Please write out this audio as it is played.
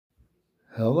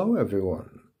Hello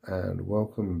everyone, and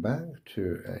welcome back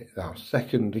to our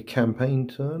second campaign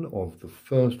turn of the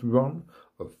first run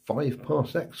of 5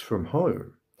 Parsecs from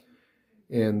home.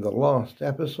 In the last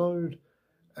episode,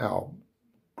 our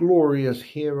glorious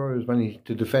heroes managed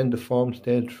to defend a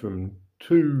farmstead from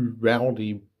two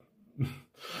rowdy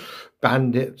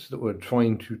bandits that were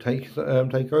trying to take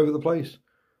over the place.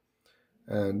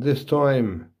 And this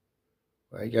time,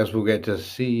 I guess we'll get to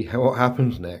see what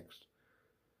happens next.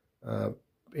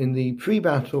 In the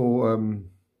pre-battle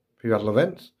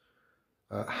events,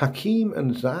 Hakeem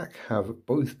and Zach have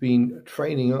both been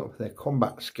training up their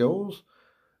combat skills.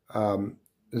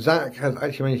 Zach has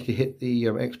actually managed to hit the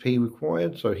XP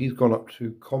required, so he's gone up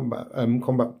to combat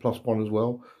 +1 as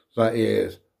well. So that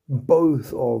is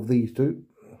both of these two.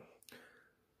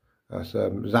 That's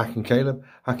Zach and Caleb.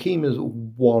 Hakeem is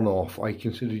one off. I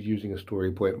considered using a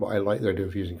story point, but I like the idea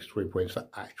of using story points for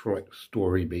actual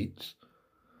story beats.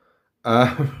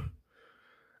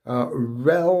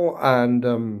 Rel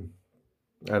and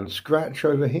Scratch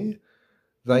over here,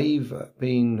 they've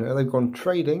gone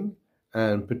trading,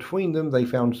 and between them they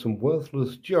found some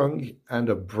worthless junk and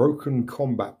a broken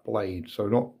combat blade, so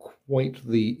not quite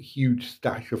the huge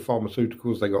stash of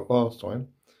pharmaceuticals they got last time.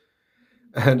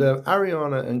 And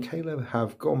Ariana and Caleb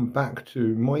have gone back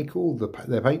to Michael,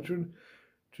 their patron,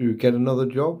 to get another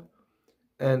job,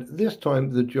 and this time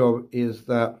the job is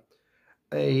that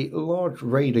a large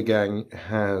raider gang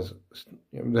has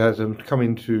come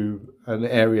into an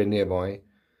area nearby,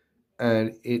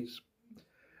 and it's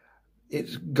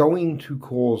going to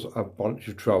cause a bunch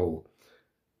of trouble.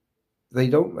 They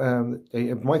don't.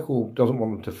 Michael doesn't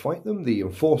want them to fight them. The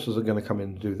enforcers are going to come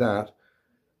in and do that.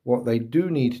 What they do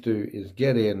need to do is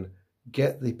get in,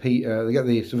 get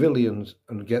the civilians,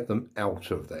 and get them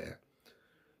out of there.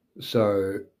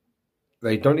 So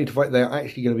they don't need to fight. They're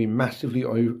actually going to be massively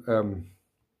outnumbered.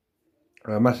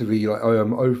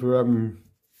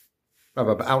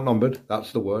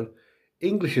 That's the word.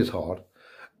 English is hard.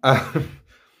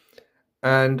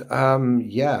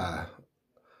 Yeah,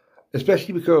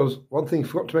 especially because one thing I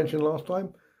forgot to mention last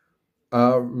time,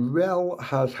 Rel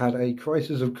has had a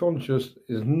crisis of conscience,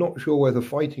 is not sure whether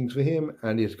fighting's for him,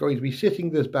 and is going to be sitting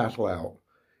this battle out.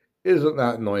 Isn't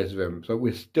that nice of him? So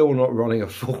we're still not running a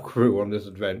full crew on this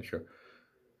adventure,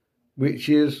 which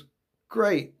is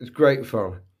great. It's great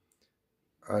fun.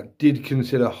 I did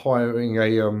consider hiring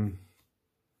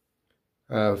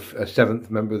a seventh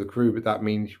member of the crew, but that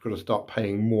means you've got to start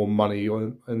paying more money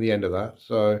on the end of that.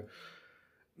 So,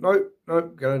 nope,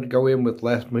 going to go in with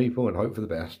less people and hope for the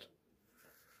best.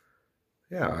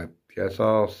 Yeah, I guess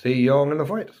I'll see y'all in the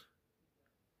fight.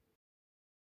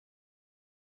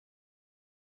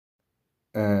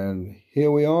 And here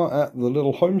we are at the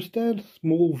little homestead,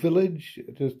 small village,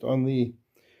 just on the...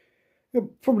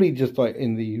 probably just like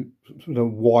in the sort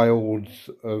of wilds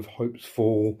of Hope's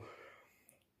Fall.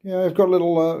 Yeah, it's got a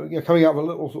little, coming out of a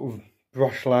little sort of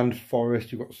brushland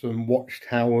forest. You've got some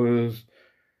watchtowers.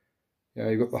 Yeah,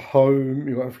 you've got the home.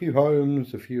 You've got a few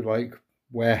homes, a few like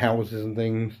warehouses and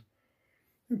things.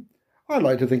 I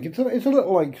like to think it's a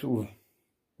little like sort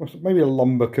of maybe a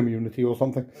lumber community or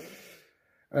something.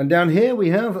 And down here we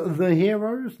have the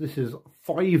heroes. This is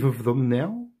 5 of them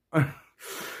now.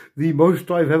 The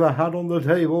most I've ever had on the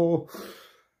table.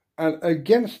 And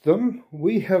against them,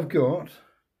 we have got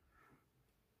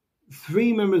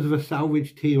 3 members of a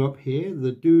salvage team up here.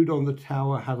 The dude on the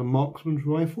tower has a marksman's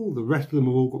rifle. The rest of them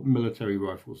have all got military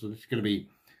rifles. So this is going to be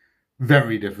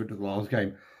very different to the last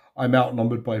game. I'm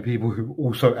outnumbered by people who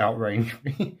also outrange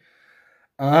me.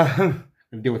 I'm going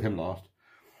to deal with him last.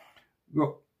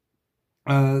 Got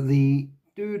the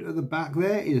dude at the back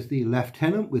there is the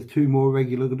lieutenant with 2 more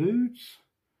regular dudes.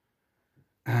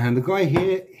 And the guy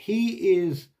here, he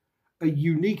is a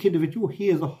unique individual. He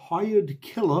is a hired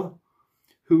killer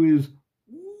who is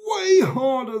way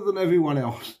harder than everyone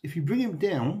else. If you bring him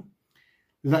down,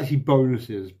 there's actually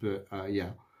bonuses, but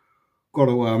yeah, got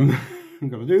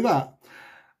to do that.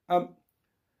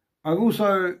 I've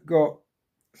also got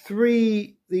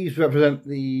 3. These represent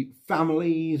the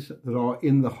families that are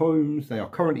in the homes. They are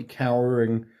currently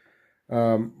cowering.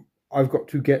 I've got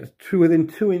to get within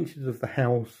 2 inches of the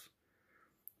house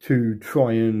to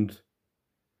try and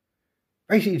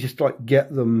basically just like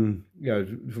get them,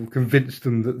 convince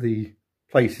them that the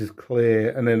place is clear,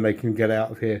 and then they can get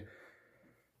out of here.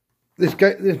 This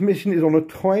mission is on a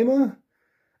timer.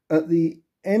 At the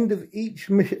end of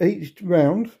each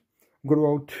round, I'm going to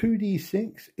roll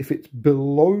 2d6. If it's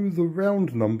below the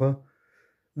round number,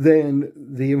 then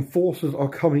the enforcers are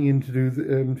coming in to do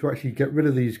to actually get rid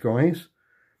of these guys.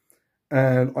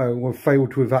 And I will fail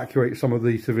to evacuate some of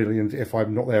the civilians if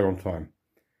I'm not there on time.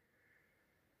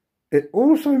 It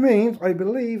also means, I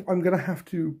believe, I'm going to have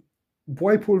to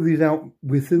wipe all of these out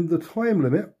within the time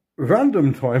limit,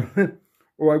 random time limit,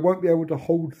 or I won't be able to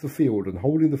hold the field, and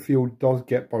holding the field does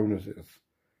get bonuses.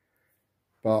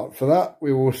 But for that,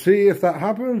 we will see if that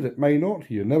happens. It may not,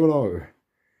 you never know.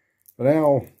 For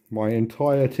now, my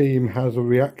entire team has a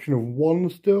reaction of 1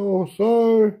 still,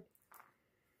 so...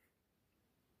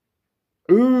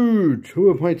 Ooh, 2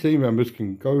 of my team members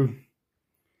can go...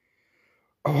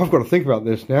 Oh, I've got to think about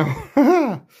this now.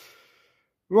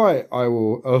 Right, I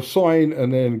will assign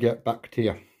and then get back to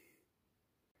you.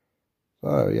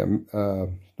 So, yeah,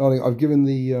 starting, I've given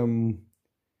the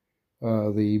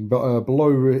below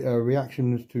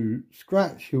reactions to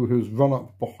Scratch, who has run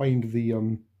up behind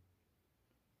the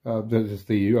there's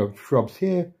the shrubs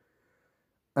here,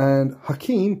 and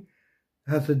Hakeem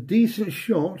has a decent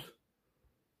shot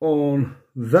on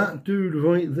that dude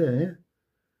right there.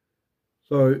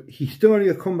 So he's still only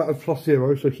a combat of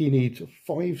 +0, so he needs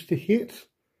 5s to hit,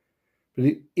 but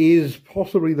it is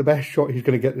possibly the best shot he's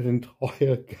going to get this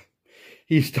entire game.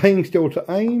 He's staying still to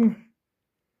aim,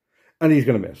 and he's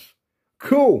going to miss.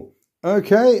 Cool.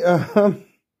 Okay.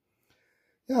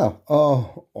 Yeah.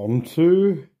 On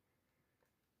to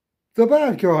the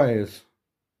bad guys.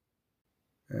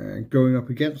 Going up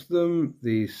against them,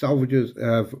 the salvagers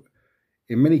have,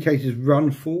 in many cases,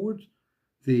 run forward.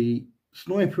 The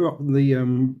sniper up on the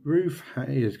roof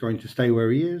is going to stay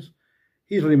where he is.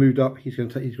 He's only moved up. He's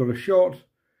got a shot.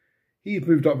 He's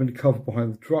moved up into cover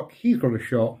behind the truck. He's got a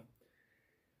shot.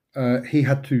 He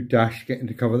had to dash, get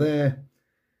into cover there.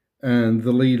 And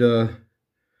the leader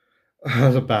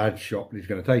has a bad shot, but he's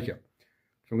going to take it.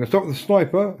 So I'm going to start with the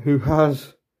sniper, who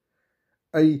has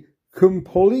a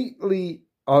completely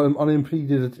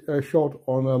unimpeded shot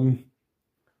on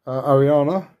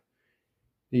Ariana.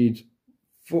 Needs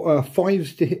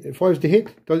 5s to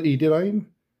hit. He did aim.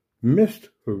 Missed.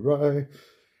 Hooray.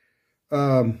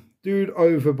 Dude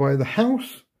over by the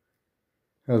house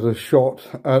has a shot,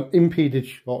 an impeded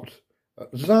shot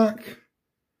at Zach.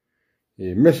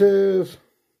 He misses.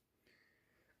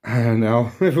 And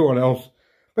now everyone else,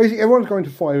 basically everyone's going to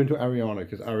fire into Ariana,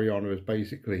 because Ariana is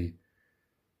basically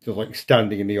just like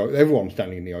standing in the open. Everyone's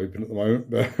standing in the open at the moment.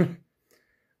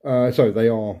 But so they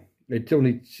still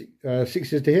need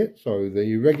 6s to hit. So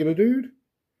the regular dude,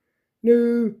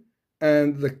 no.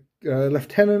 And the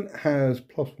lieutenant has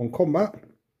 +1 combat.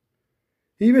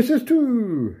 He misses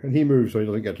 2, and he moves, so he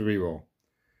doesn't get to reroll.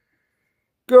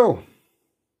 Go.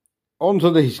 On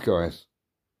to these guys.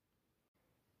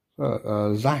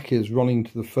 Zach is running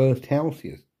to the first house. He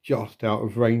is just out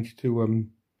of range to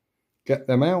get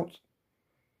them out.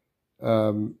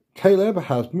 Caleb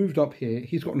has moved up here.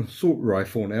 He's got an assault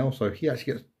rifle now, so he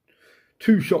actually gets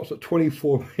 2 shots at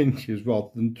 24 inches rather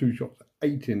than 2 shots at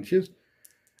 8 inches.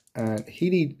 And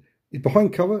he's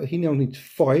behind cover. He now needs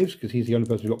 5s because he's the only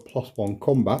person who got +1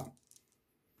 combat.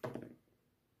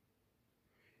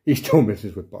 He still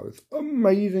misses with both.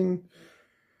 Amazing.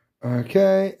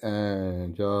 Okay,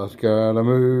 and just gonna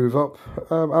move up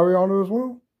Ariana as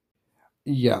well.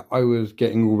 Yeah, I was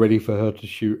getting all ready for her to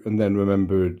shoot and then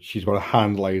remembered she's got a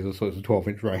hand laser, so it's a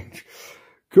 12-inch range.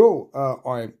 Cool.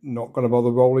 I'm not going to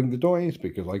bother rolling the dice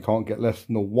because I can't get less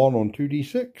than a 1 on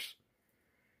 2d6.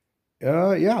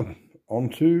 Yeah, on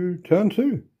to turn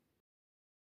 2.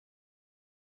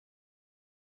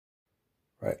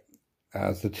 Right,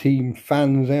 as the team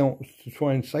fans out to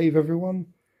try and save everyone,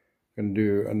 I'm going to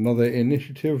do another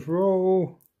initiative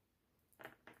roll.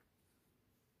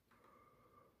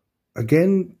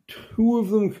 Again, 2 of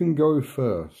them can go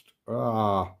first.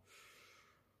 Got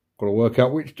to work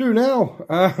out which 2 now.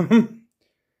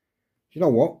 You know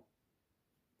what?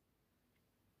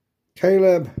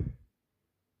 Caleb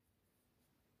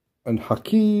and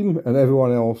Hakeem and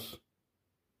everyone else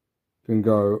can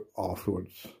go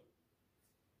afterwards.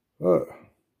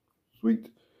 Sweet.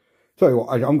 Tell you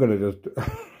what, I'm going to just...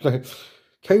 So,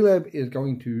 Caleb is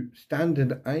going to stand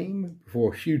and aim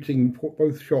before shooting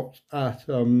both shots at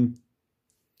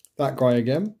that guy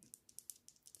again.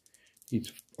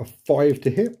 He's a 5 to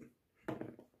hit.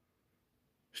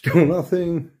 Still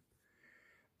nothing.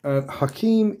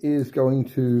 Hakeem is going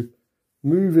to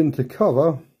move into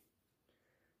cover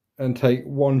and take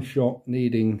 1 shot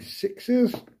needing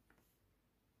 6s.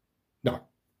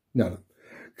 No.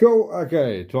 Cool.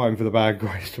 Okay, time for the bad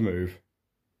guys to move.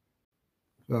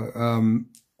 So,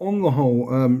 on the whole,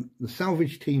 the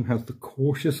salvage team has the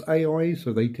cautious AI,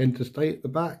 so they tend to stay at the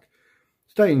back,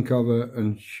 stay in cover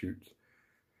and shoot.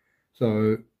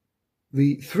 So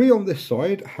the 3 on this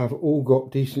side have all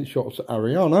got decent shots at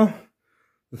Ariana.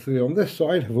 The 3 on this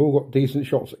side have all got decent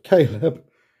shots at Caleb.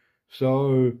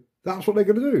 So that's what they're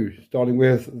going to do, starting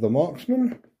with the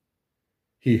marksman.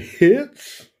 He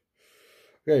hits.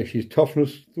 Okay, she's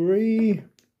toughness 3.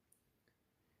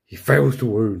 He fails to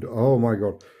wound. Oh my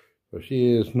god. So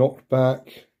she is knocked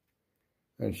back.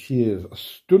 And she is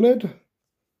stunned.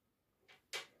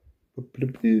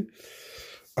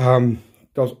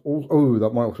 Does all, oh, that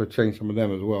might also change some of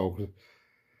them as well.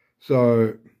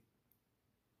 So,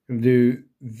 do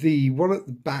the one at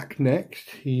the back next.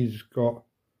 He's got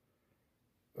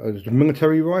a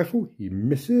military rifle. He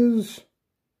misses.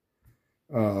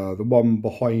 The one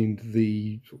behind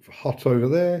the sort of hut over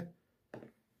there.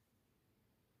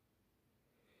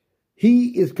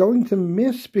 He is going to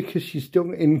miss because she's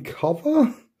still in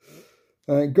cover.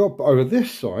 Got over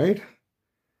this side.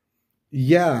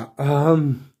 Yeah,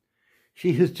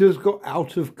 she has just got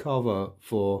out of cover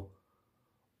for...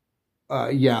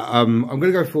 I'm going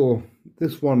to go for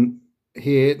this one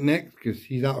here next because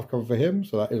he's out of cover for him.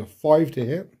 So that is a 5 to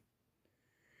hit.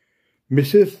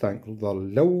 Misses, thank the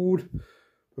Lord.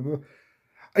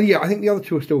 And yeah, I think the other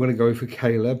two are still going to go for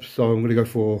Caleb. So I'm going to go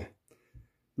for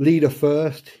leader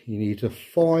first. He needs a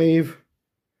 5.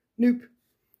 Nope.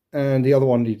 And the other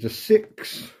one needs a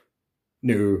 6.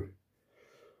 No.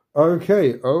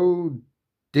 Okay. Oh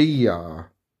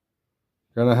dear.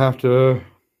 Gonna have to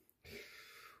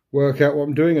work out what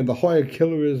I'm doing. And the hired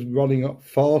killer is running up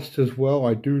fast as well.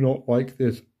 I do not like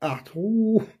this at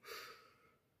all.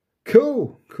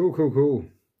 Cool. Cool, cool, cool.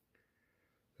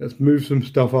 Let's move some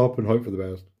stuff up and hope for the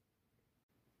best.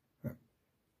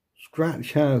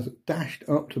 Scratch has dashed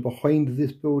up to behind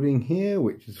this building here,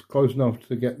 which is close enough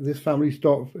to get this family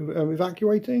start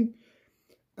evacuating.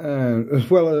 And as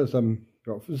well as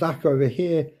got Zach over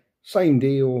here, same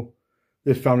deal.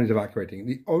 This family's evacuating.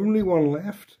 The only one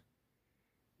left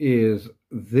is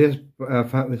this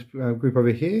group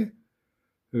over here,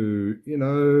 who, you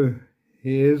know,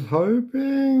 he is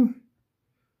hoping.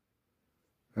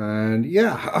 And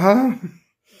yeah,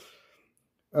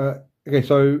 okay,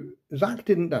 so Zach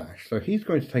didn't dash, so he's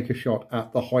going to take a shot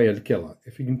at the hired killer.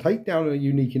 If you can take down a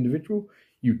unique individual,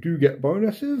 you do get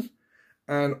bonuses.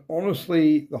 And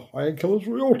honestly, the hired killer's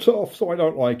real tough, so I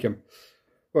don't like him.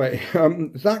 Right,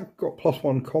 Zach got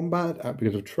 +1 combat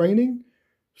because of training,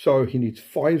 so he needs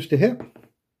 5s to hit.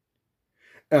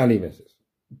 And he misses.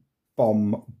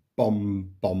 Bum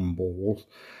balls.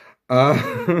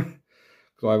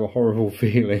 Because I have a horrible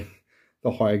feeling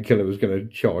the hired killer was going to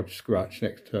charge Scratch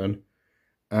next turn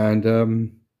and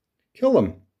kill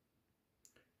them.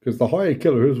 Because the hired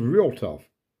killer is real tough.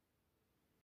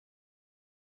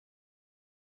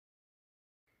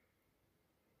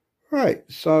 Right,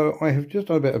 so I have just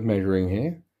done a bit of measuring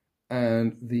here,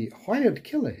 and the hired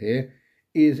killer here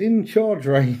is in charge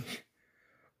range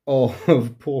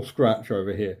of poor Scratch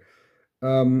over here.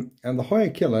 And the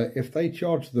hired killer, if they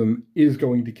charge them, is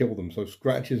going to kill them. So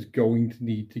Scratch is going to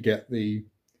need to get the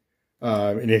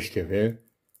initiative here.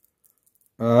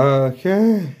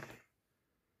 Okay.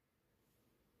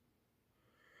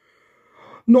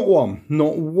 Not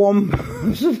one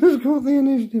person has got the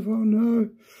initiative. Oh no.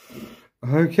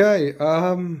 Okay,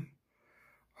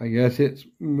 I guess it's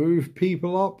move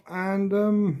people up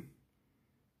and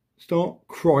start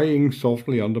crying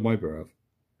softly under my breath.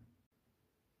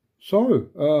 So,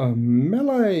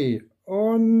 melee.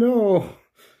 Oh no.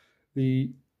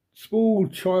 The small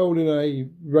child in a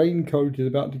raincoat is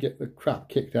about to get the crap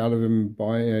kicked out of him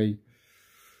by a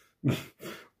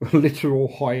literal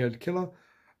hired killer.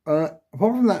 Apart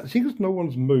from that, seeing as no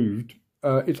one's moved,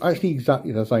 it's actually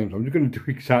exactly the same. So I'm just going to do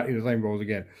exactly the same rolls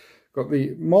again. Got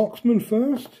the marksman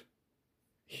first.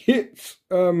 Hits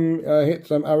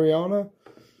Ariana.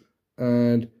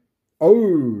 And oh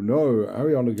no,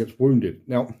 Ariana gets wounded.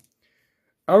 Now,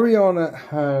 Ariana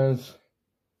has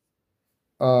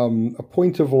a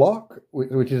point of luck,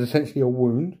 which is essentially a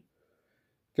wound.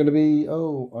 Going to be,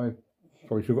 oh, I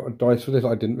probably should have got a dice for this.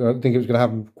 I didn't think it was going to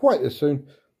happen quite this soon.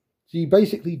 She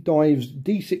basically dives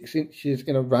d6 inches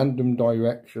in a random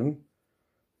direction,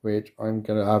 which I'm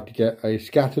going to have to get a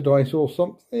scatter dice or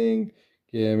something.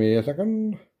 Give me a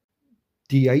second.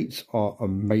 D8s are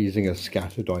amazing as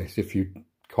scatter dice if you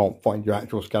can't find your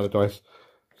actual scatter dice.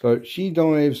 So she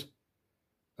dives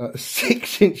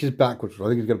 6 inches backwards, which I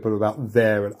think is going to put her about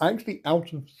there and actually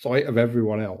out of sight of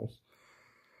everyone else,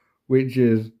 which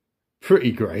is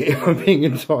pretty great, if I'm being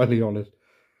entirely honest.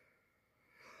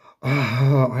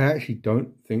 I actually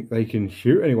don't think they can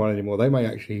shoot anyone anymore. They may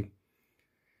actually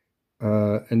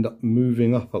end up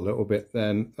moving up a little bit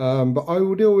then. But I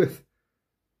will deal with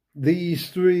these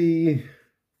 3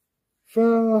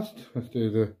 first. Let's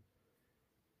do the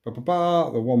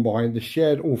one behind the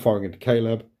shed, all firing into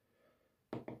Caleb.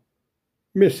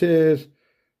 Misses.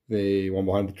 The one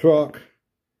behind the truck.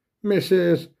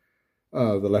 Misses.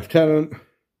 The lieutenant.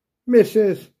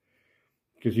 Misses.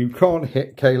 Because you can't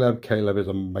hit Caleb. Caleb is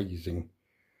amazing.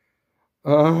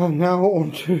 Now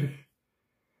on to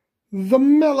the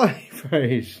melee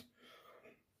phase.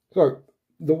 So,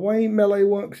 the way melee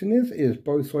works in this is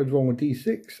both sides roll a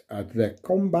d6, add their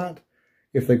combat.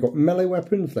 If they've got melee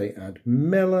weapons, they add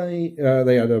melee.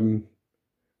 They add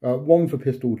 1 for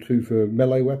pistol, 2 for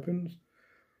melee weapons.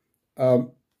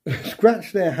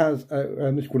 Scratch there has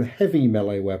it's called a heavy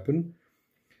melee weapon.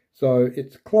 So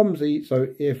it's clumsy. So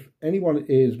if anyone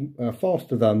is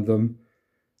faster than them,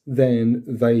 then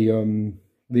they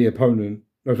the opponent.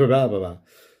 No, sorry, blah, blah, blah.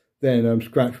 Then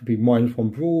Scratch would be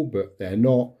 -1 brawl, but they're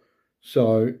not.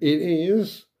 So it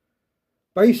is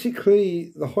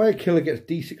basically the higher killer gets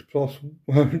d6 plus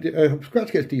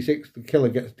Scratch gets d6, the killer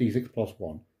gets d6 plus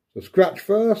 1. So Scratch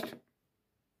first.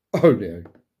 Oh dear.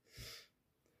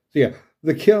 So yeah,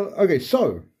 the kill. Okay,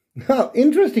 so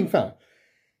interesting fact: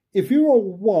 if you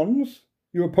roll 1s,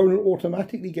 your opponent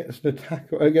automatically gets an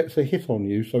attack, gets a hit on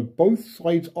you. So both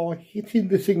sides are hitting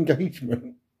this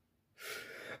engagement.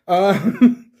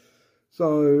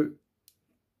 So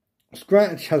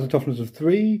Scratch has a toughness of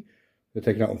 3. They're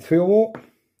taken out on 3 or more.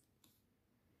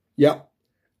 Yep.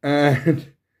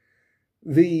 And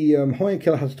the higher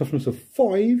killer has a toughness of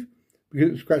 5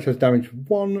 because Scratch has damage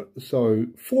 1. So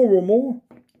 4 or more.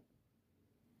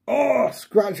 Oh,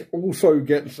 Scratch also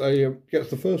gets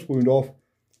the first wound off,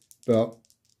 but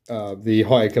the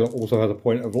higher killer also has a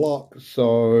point of luck,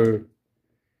 so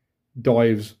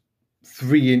dives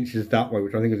 3 inches that way,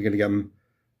 which I think is going to get him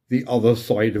the other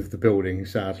side of the building,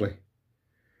 sadly.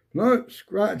 No,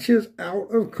 Scratch is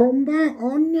out of combat.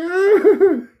 Oh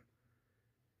no!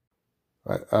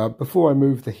 Right, before I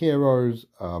move the heroes,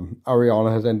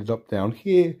 Ariana has ended up down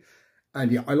here,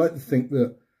 and yeah, I like to think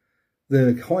that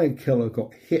the higher killer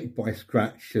got hit by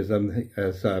Scratch as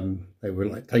they were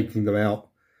like taking them out,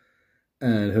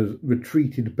 and has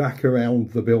retreated back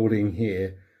around the building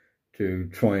here to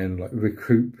try and like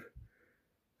recoup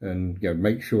and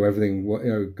make sure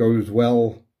everything goes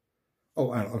well.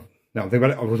 Oh, and now think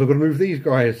about it, I was going to move these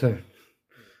guys. So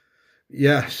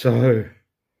yeah, so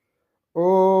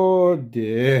oh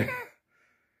dear,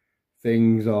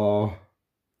 things are.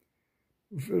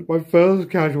 It's my first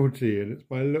casualty, and it's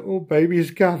my little baby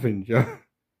scavenger.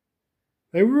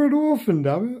 They were an orphan,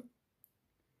 damn it.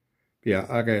 Yeah,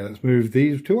 okay, let's move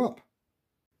these 2 up.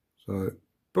 So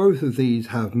both of these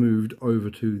have moved over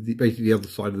to basically the other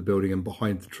side of the building and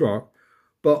behind the truck.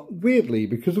 But weirdly,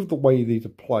 because of the way these are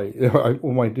placed,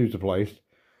 all my dudes are placed,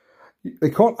 they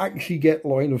can't actually get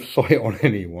line of sight on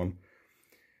anyone.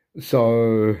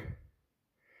 So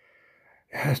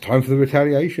yeah, it's time for the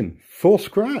retaliation for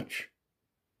Scratch.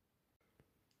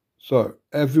 So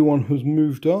everyone has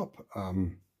moved up.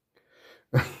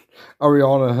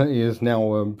 Ariana is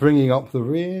now bringing up the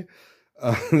rear.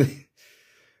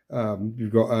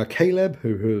 You've got Caleb,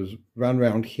 who has ran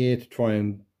around here to try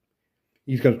and...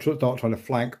 He's going to start trying to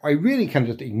flank. I really can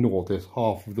just ignore this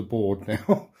half of the board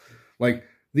now. Like,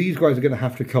 these guys are going to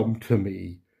have to come to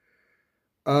me.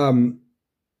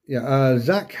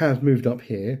 Zach has moved up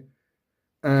here.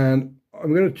 And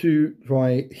I'm going to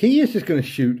try... He is just going to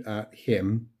shoot at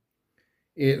him.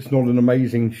 It's not an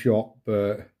amazing shot,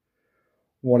 but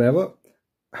whatever.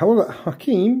 However,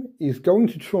 Hakeem is going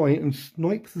to try and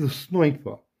snipe the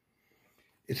sniper.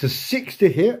 It's a 6 to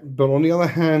hit, but on the other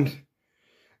hand,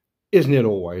 isn't it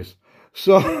always?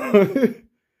 So,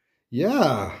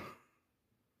 yeah.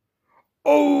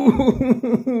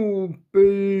 Oh,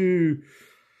 boo.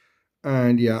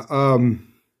 And yeah, I'm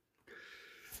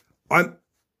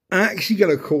actually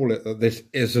going to call it that this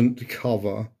isn't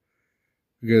cover,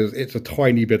 because it's a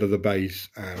tiny bit of the base.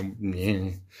 Yeah.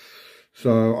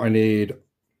 So I need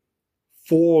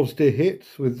 4s to hit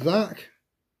with Zach.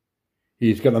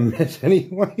 He's going to miss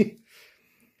anyway.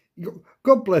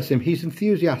 God bless him. He's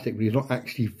enthusiastic, but he's not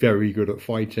actually very good at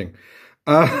fighting.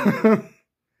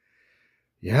 Yeah.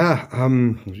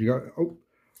 You go,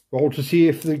 roll to see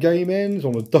if the game ends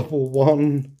on a double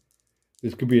 1.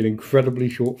 This could be an incredibly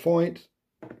short fight.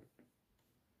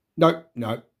 No,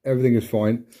 everything is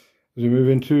fine. As we move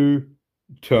into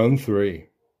turn 3.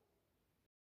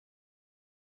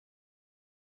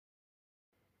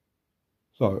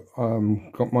 So,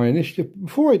 got my initiative.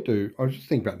 Before I do, I was just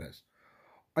thinking about this.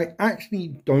 I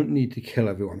actually don't need to kill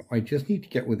everyone. I just need to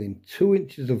get within 2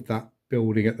 inches of that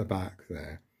building at the back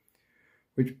there,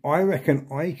 which I reckon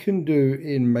I can do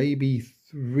in maybe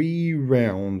 3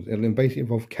 rounds. It'll basically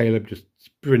involve Caleb just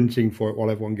sprinting for it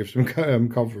while everyone gives some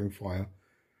covering fire.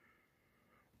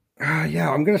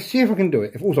 Yeah, I'm going to see if I can do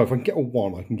it. If I can get a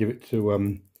 1, I can give it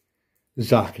to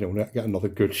Zach and he'll get another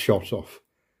good shot off.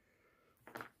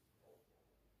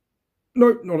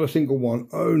 Nope, not a single one.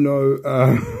 Oh no.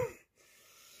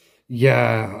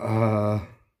 Yeah,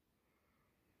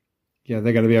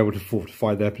 they're going to be able to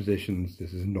fortify their positions.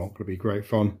 This is not going to be great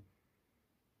fun.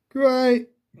 Great,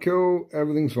 cool,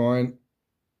 everything's fine.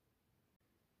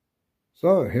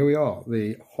 So here we are.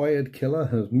 The hired killer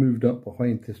has moved up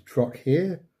behind this truck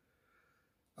here.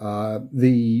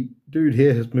 The dude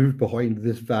here has moved behind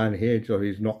this van here, so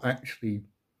he's not actually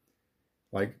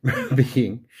like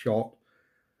being shot.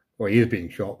 Well, he is being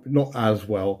shot, but not as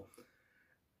well.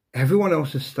 Everyone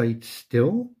else has stayed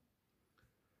still.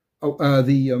 Oh,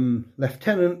 the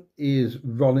lieutenant is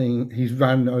running. He's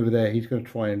ran over there. He's going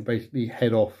to try and basically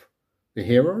head off the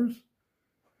heroes.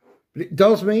 But it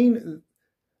does mean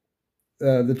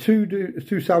the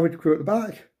two salvage crew at the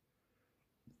back,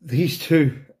 these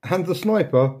two, and the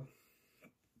sniper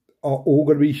are all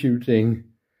going to be shooting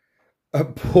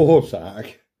at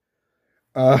Parsecs.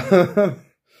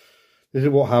 This is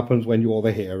what happens when you're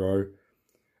the hero.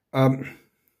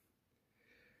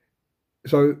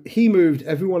 So he moved,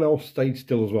 everyone else stayed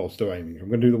still as well, still aiming. I'm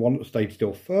going to do the one that stayed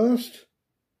still first.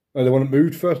 Oh, the one that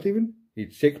moved first even.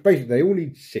 Need 6. Basically, they all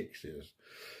need 6s.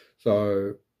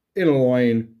 So, in a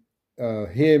line,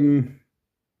 him,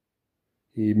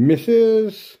 he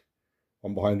misses.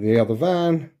 One behind the other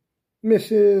van,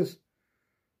 misses.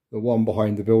 The one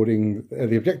behind the building,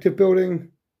 the objective building,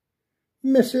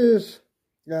 misses.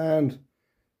 And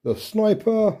the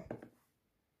sniper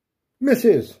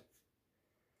misses.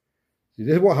 See,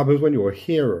 this is what happens when you're a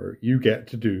hero. You get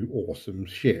to do awesome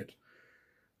shit.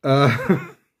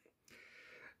 Now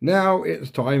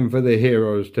it's time for the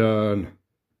hero's turn.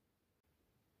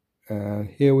 And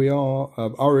here we are.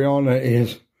 Ariana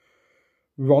is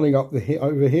running up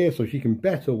over here so she can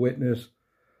better witness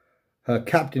her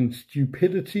captain's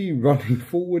stupidity running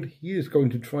forward. He is going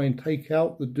to try and take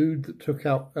out the dude that took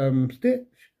out Stitch.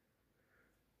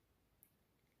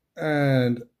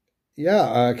 And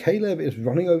yeah, Caleb is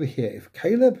running over here. If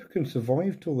Caleb can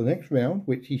survive till the next round,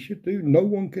 which he should do, no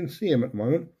one can see him at the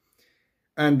moment,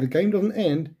 and the game doesn't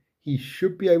end, he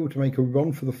should be able to make a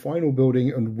run for the final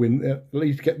building and win, at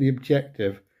least get the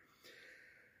objective.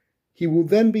 He will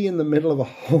then be in the middle of a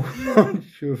whole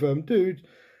bunch of dudes,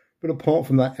 but apart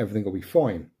from that, everything will be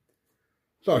fine.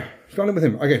 So, starting with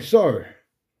him. Okay, so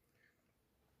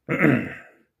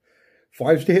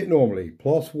 5s to hit normally,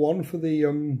 +1 for the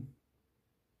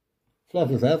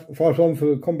 +1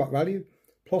 for combat value,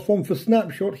 +1 for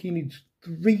snapshot. He needs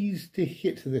 3s to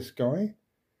hit this guy.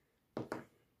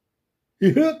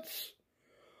 He hits.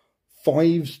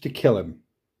 5s to kill him.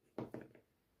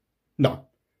 No,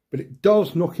 but it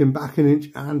does knock him back an inch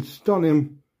and stun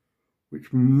him,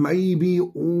 which may be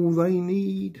all they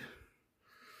need.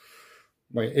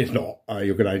 Wait, it's not.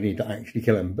 You're going to need to actually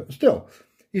kill him, but still,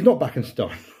 he's not back and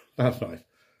stunned. That's nice.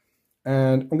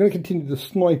 And I'm going to continue the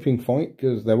sniping fight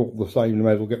because they're all the same. You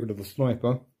may as well get rid of the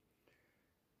sniper.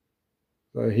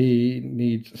 So he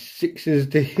needs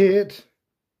 6s to hit.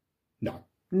 No.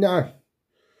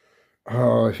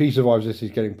 Oh, if he survives this, he's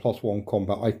getting +1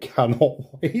 combat. I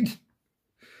cannot wait.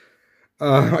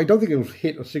 I don't think it'll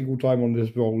hit a single time on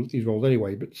these rolls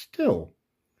anyway, but still.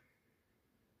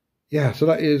 Yeah, so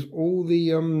that is all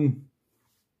the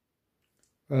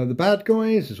bad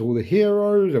guys. It's all the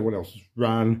heroes. Everyone else has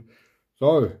ran.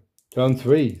 So, turn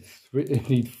 3.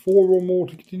 Need 4 or more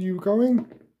to continue going.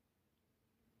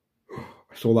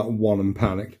 I saw that 1 and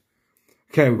panicked.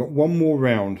 Okay, we've got 1 more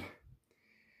round.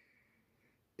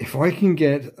 If I can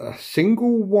get a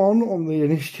single 1 on the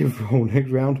initiative roll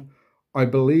next round, I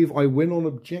believe I win on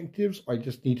objectives. I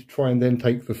just need to try and then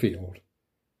take the field.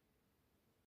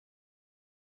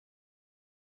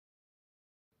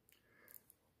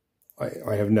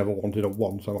 I have never wanted a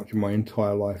 1 so much in my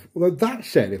entire life. Although that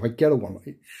said, if I get a 1,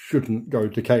 it shouldn't go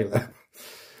to Caleb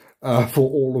for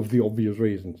all of the obvious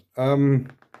reasons. I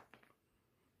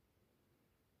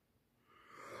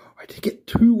did get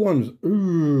 2 1s.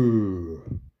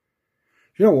 Ooh.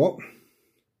 You know what?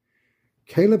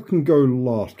 Caleb can go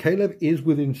last. Caleb is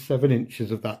within 7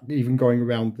 inches of that, even going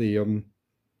around the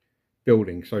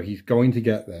building. So he's going to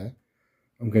get there.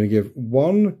 I'm going to give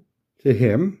 1 to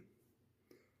him.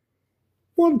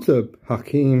 1 to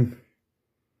Hakeem.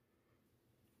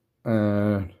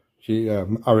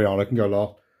 Ariana can go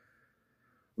last.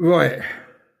 Right.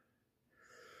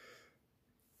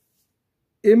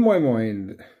 In my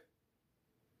mind,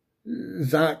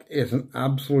 Zach is an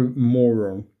absolute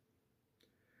moron.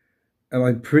 And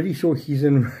I'm pretty sure he's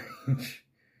in range.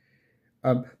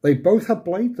 They both have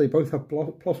blades. They both have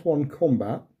 +1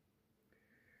 combat.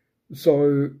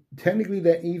 So technically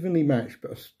they're evenly matched.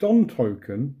 But a stun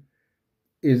token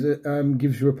is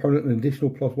gives your opponent an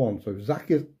additional +1. So Zach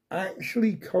is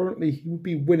actually currently he would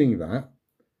be winning that.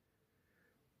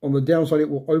 On the downside, it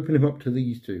will open him up to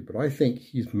these two, but I think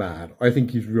he's mad. I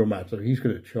think he's real mad, so he's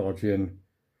going to charge in.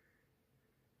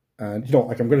 And you know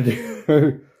what, I'm going to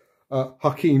do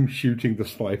Hakeem shooting the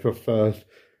sniper first,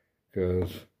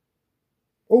 because...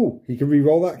 Oh, he can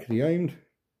re-roll that because he aimed.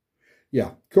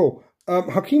 Yeah, cool.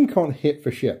 Hakeem can't hit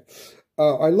for shit.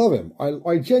 I love him.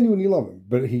 I genuinely love him,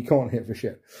 but he can't hit for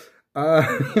shit.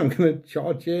 I'm going to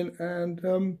charge in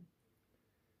and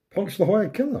punch the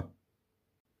hired killer.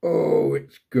 Oh,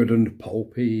 it's good and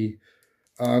pulpy.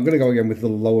 I'm going to go again with the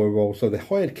lower roll. So the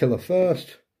hired killer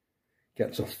first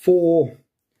gets a 4.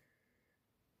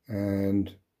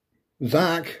 And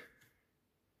Zach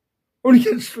only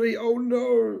gets 3. Oh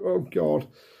no. Oh God.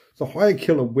 The hired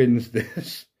killer wins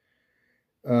this.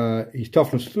 He's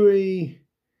toughness 3.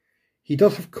 He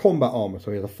does have combat armor, so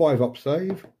he has a 5-up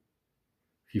save.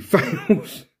 If he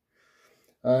fails,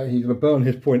 he's going to burn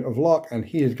his point of luck, and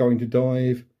he is going to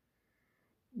dive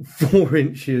 4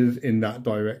 inches in that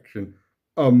direction.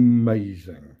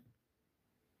 Amazing.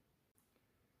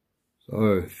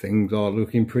 So things are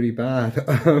looking pretty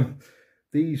bad.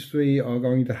 These 3 are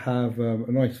going to have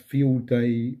a nice field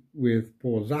day with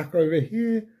poor Zach over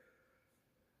here.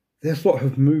 This lot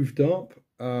have moved up.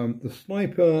 The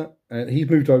sniper, he's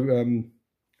moved over.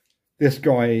 This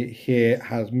guy here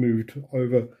has moved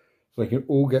over, so they can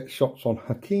all get shots on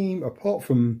Hakeem, apart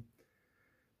from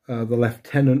the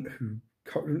lieutenant, who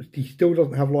he still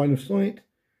doesn't have line of sight.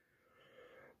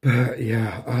 But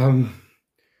yeah, I'm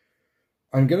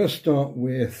going to start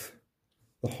with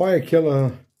the hired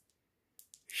killer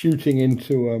shooting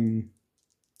into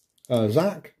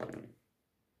Zach.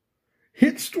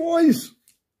 Hits twice.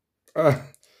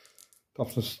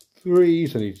 Toughness 3,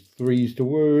 so he needs 3s to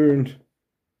wound.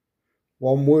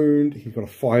 1 wound. He's got a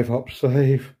 5-up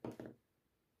save.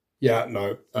 Yeah,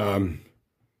 no.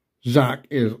 Zach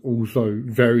is also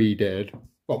very dead.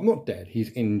 Well, not dead.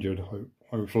 He's injured,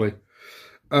 hopefully.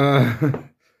 One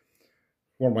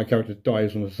of my characters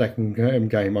dies on the second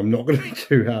game. I'm not going to be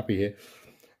too happy here.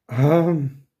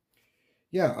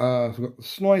 Yeah, so we've got the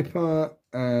sniper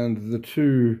and the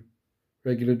 2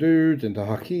 regular dudes into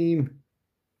Hakeem.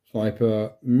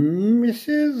 Sniper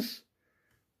misses.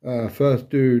 First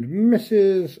dude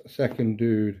misses. Second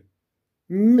dude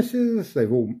misses. They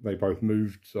both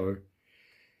moved, so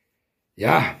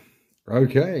yeah.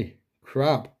 Okay.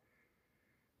 Crap.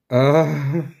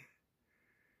 I've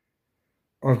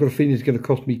got a feeling it's going to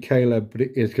cost me Caleb, but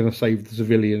it is going to save the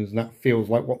civilians, and that feels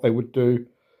like what they would do.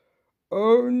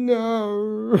 Oh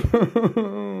no.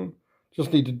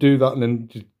 Just need to do that and then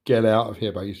just get out of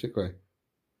here, basically.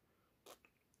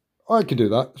 I can do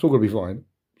that. It's all going to be fine.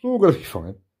 It's all going to be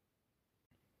fine.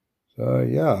 So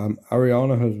yeah,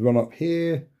 Ariana has run up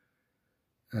here.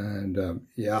 And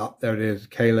yeah, there it is.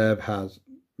 Caleb has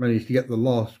managed to get the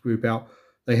last group out.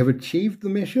 They have achieved the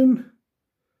mission.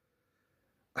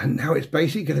 And now it's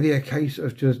basically going to be a case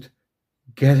of just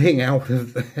getting out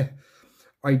of there.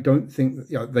 I don't think that,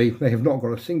 you know, they have not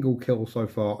got a single kill so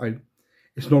far.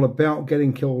 It's not about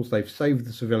getting kills. They've saved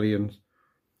the civilians.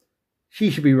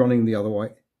 She should be running the other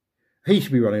way. He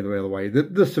should be running the other way.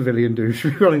 The civilian dude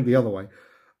should be running the other way.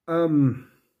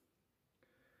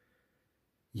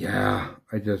 Yeah,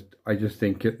 I just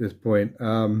think at this point,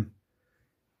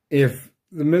 if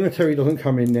the military doesn't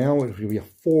come in now, it's going to be a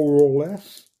 4 or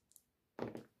less.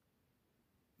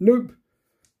 Nope.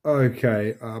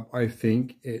 Okay, I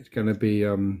think it's going to be,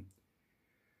 they're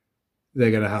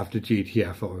going to have to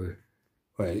GTFO.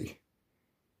 Wait.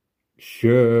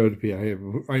 Should be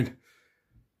able...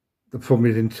 The problem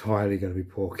is entirely going to be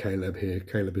poor Caleb here.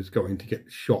 Caleb is going to get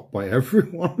shot by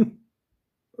everyone.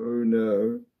 Oh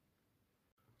no.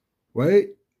 Wait.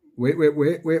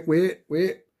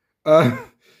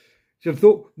 Just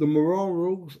thought the morale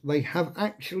rules, they have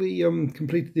actually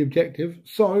completed the objective.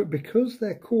 So, because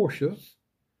they're cautious,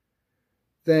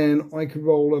 then I could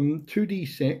roll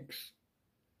 2d6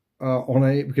 on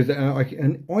a, because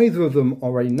and either of them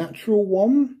are a natural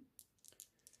 1,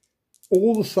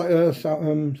 or the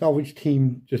salvage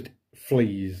team just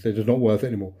flees. They're just not worth it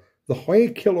anymore. The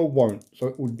hired killer won't, so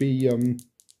it would be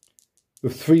the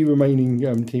 3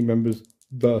 remaining team members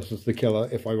versus the killer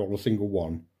if I roll a single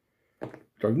 1.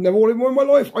 I've never wanted more in my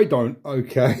life. I don't.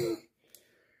 Okay.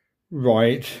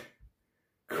 Right.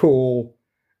 Cool.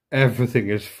 Everything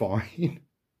is fine.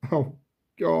 Oh,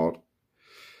 God.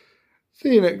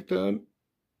 See you next turn.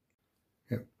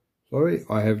 Yep. Sorry,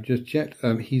 I have just checked.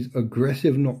 He's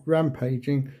aggressive, not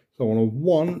rampaging. So on a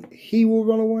 1, he will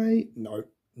run away. No.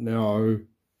 No.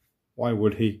 Why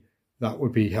would he? That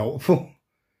would be helpful.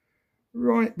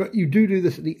 Right, but you do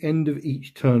this at the end of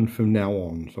each turn from now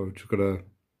on. So we've just got to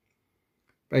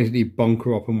basically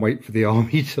bunker up and wait for the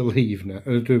army to leave now,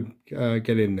 to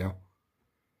get in now.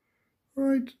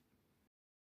 Right.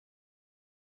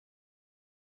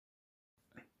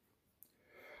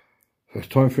 So it's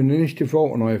time for an initiative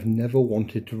roll, and I have never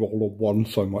wanted to roll a 1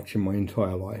 so much in my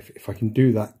entire life. If I can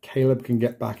do that, Caleb can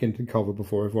get back into cover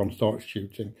before everyone starts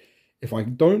shooting. If I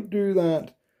don't do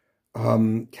that,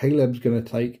 Caleb's going to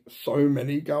take so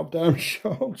many goddamn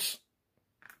shots.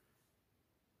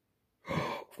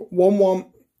 1-1.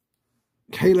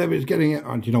 Caleb is getting it.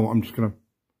 And you know what? I'm just going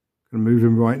to move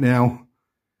him right now.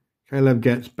 Caleb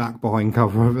gets back behind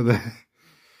cover over there.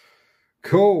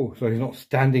 Cool. So he's not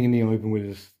standing in the open with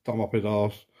his thumb up his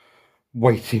arse,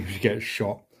 waiting to get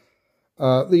shot.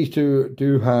 These two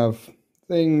do have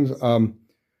things.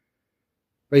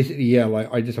 Basically, yeah,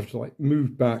 like I just have to like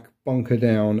move back, bunker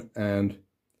down, and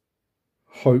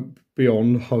hope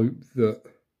beyond hope that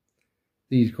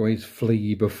these guys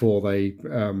flee before they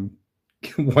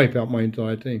wipe out my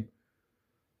entire team.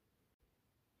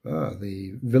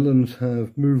 The villains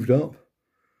have moved up.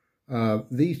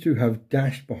 These two have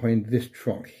dashed behind this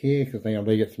truck here because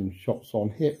they get some shots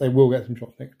on here. They will get some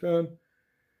shots next turn.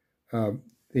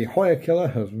 The hire killer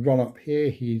has run up here.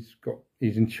 He's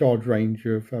in charge range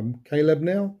of Caleb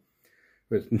now.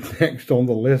 It's next on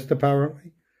the list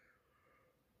apparently.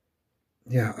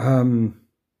 Yeah,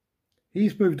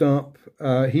 he's moved up.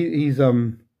 He's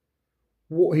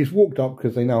walked up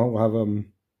because they now have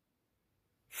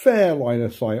fair line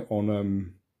of sight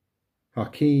on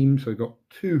Hakeem. So we've got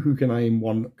 2 who can aim,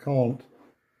 1 that can't.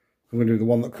 I'm going to do the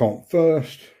one that can't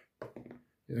first.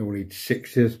 They all need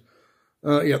 6s.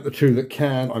 Yeah, the 2 that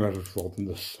can. I might have just rolled them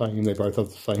the same. They both have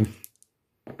the same.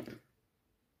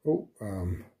 Oh,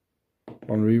 1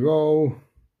 reroll.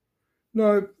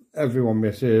 No, everyone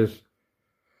misses.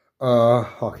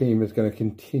 Hakeem is going to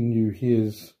continue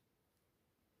his.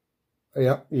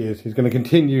 Yeah, he is. He's going to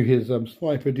continue his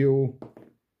sniper duel.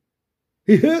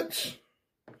 He hits.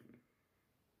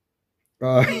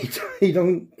 He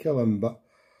doesn't kill him, but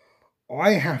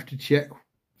I have to check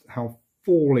how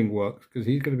falling works because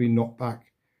he's going to be knocked back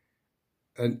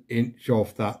an inch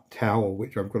off that tower,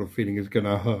 which I've got a feeling is going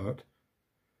to hurt.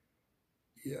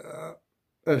 Yeah,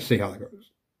 let's see how that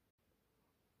goes.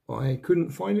 I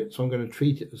couldn't find it, so I'm going to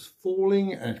treat it as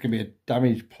falling, and it's going to be a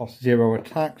damage plus 0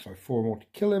 attack, so 4 more to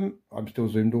kill him. I'm still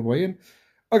zoomed all the way in.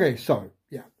 Okay, so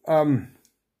yeah,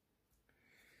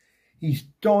 he's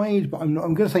died, but I'm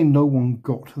going to say no one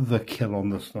got the kill on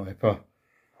the sniper.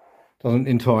 Doesn't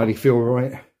entirely feel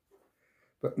right.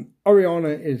 But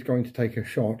Ariana is going to take a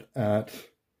shot at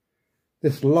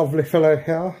this lovely fellow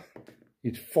here.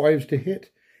 It's 5s to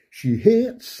hit. She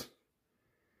hits.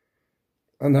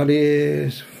 And that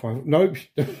is 5. Nope.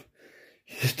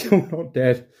 He's still not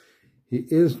dead. He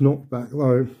is knocked back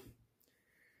though.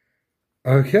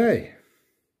 Okay.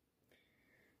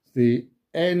 The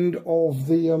end of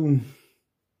the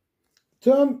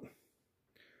turn.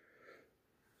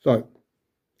 So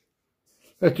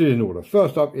let's do it in order.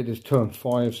 First up, it is turn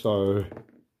 5. So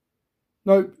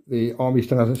nope, the army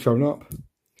still hasn't shown up.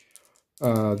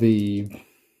 The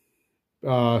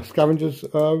scavengers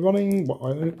are running.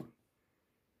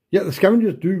 Yeah, the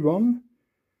scavengers do run.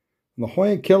 And the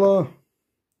hired killer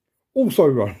also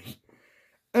runs.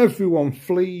 Everyone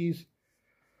flees.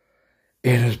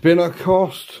 It has been a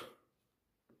cost.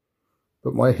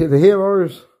 But the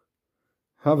heroes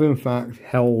have in fact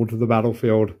held the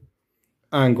battlefield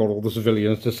and got all the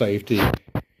civilians to safety.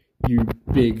 You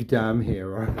big damn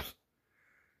heroes.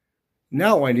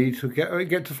 Now I need to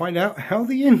get to find out how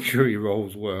the injury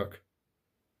rolls work.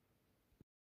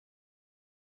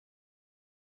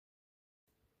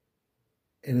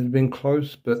 It had been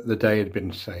close, but the day had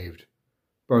been saved.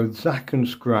 Both Zack and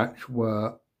Scratch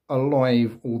were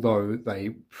alive, although they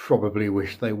probably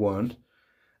wish they weren't.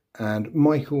 And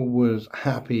Michael was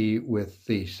happy with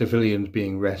the civilians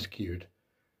being rescued.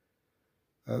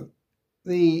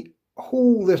 The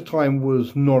haul this time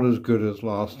was not as good as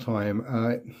last time.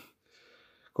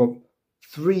 Got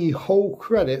 3 whole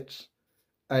credits,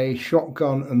 a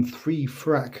shotgun and 3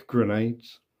 frack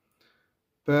grenades.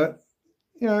 But,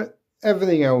 you know,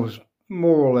 everything else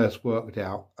more or less worked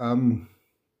out.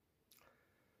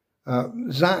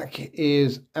 Zack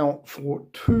is out for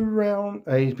 2 rounds.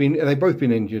 They've both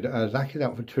been injured. Zack is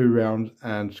out for 2 rounds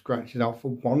and Scratch is out for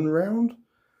 1 round.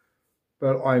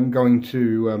 But I'm going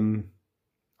to.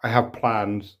 I have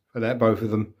plans for that, both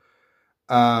of them.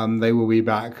 They will be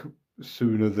back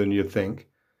sooner than you'd think.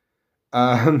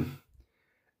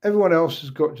 Everyone else has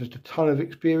got just a ton of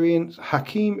experience.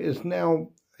 Hakeem is now.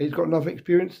 He's got enough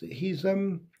experience that he's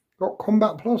got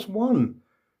combat +1,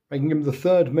 making him the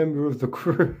 3rd member of the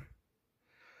crew.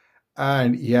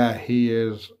 And yeah,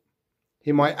 he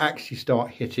might actually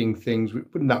start hitting things.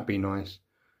 Wouldn't that be nice?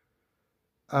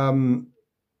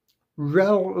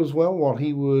 Rel as well, while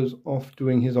he was off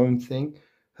doing his own thing,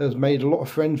 has made a lot of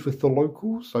friends with the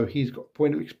locals, so he's got a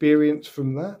point of experience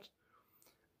from that.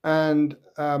 And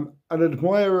an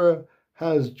admirer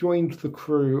has joined the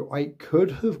crew. I could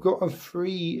have got a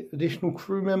free additional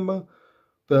crew member,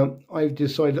 but I've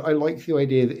decided I like the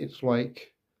idea that it's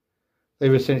like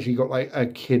they've essentially got like a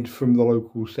kid from the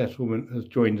local settlement has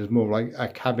joined as more like a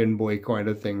cabin boy kind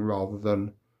of thing rather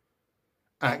than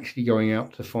actually going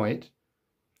out to fight.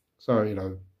 So,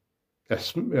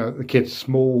 the kid's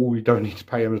small, you don't need to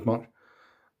pay him as much.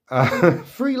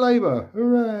 Free labour,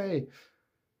 hooray!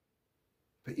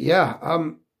 But yeah,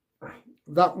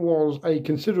 that was a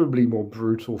considerably more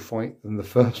brutal fight than the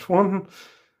first one.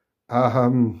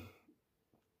 I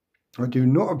do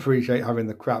not appreciate having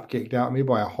the crap kicked out of me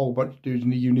by a whole bunch of dudes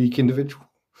and a unique individual.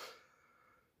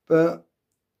 But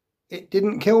it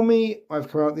didn't kill me. I've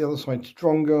come out the other side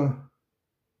stronger.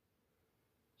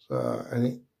 So I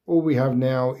think all we have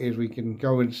now is we can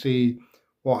go and see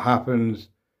what happens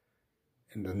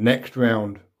in the next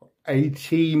round.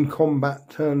 18 combat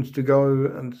turns to go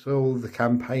until the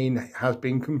campaign has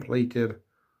been completed.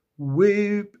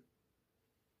 Whoop!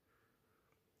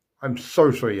 I'm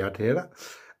so sorry you had to hear that.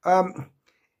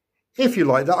 If you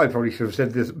like that, I probably should have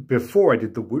said this before I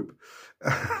did the whoop.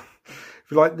 If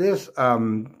you like this,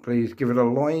 please give it a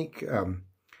like.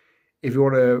 If you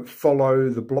want to follow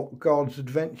the Block Guard's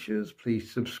adventures,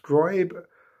 please subscribe.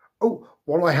 Oh,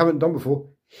 what I haven't done before,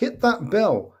 hit that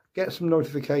bell. Get some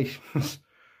notifications.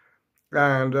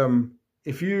 And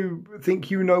if you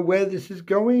think you know where this is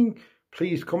going,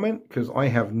 please comment, because I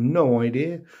have no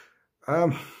idea.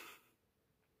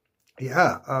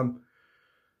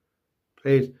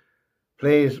 Please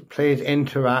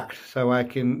interact so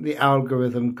the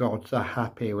algorithm gods are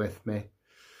happy with me.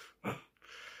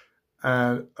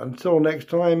 And until next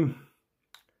time,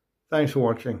 thanks for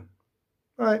watching.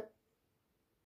 Bye.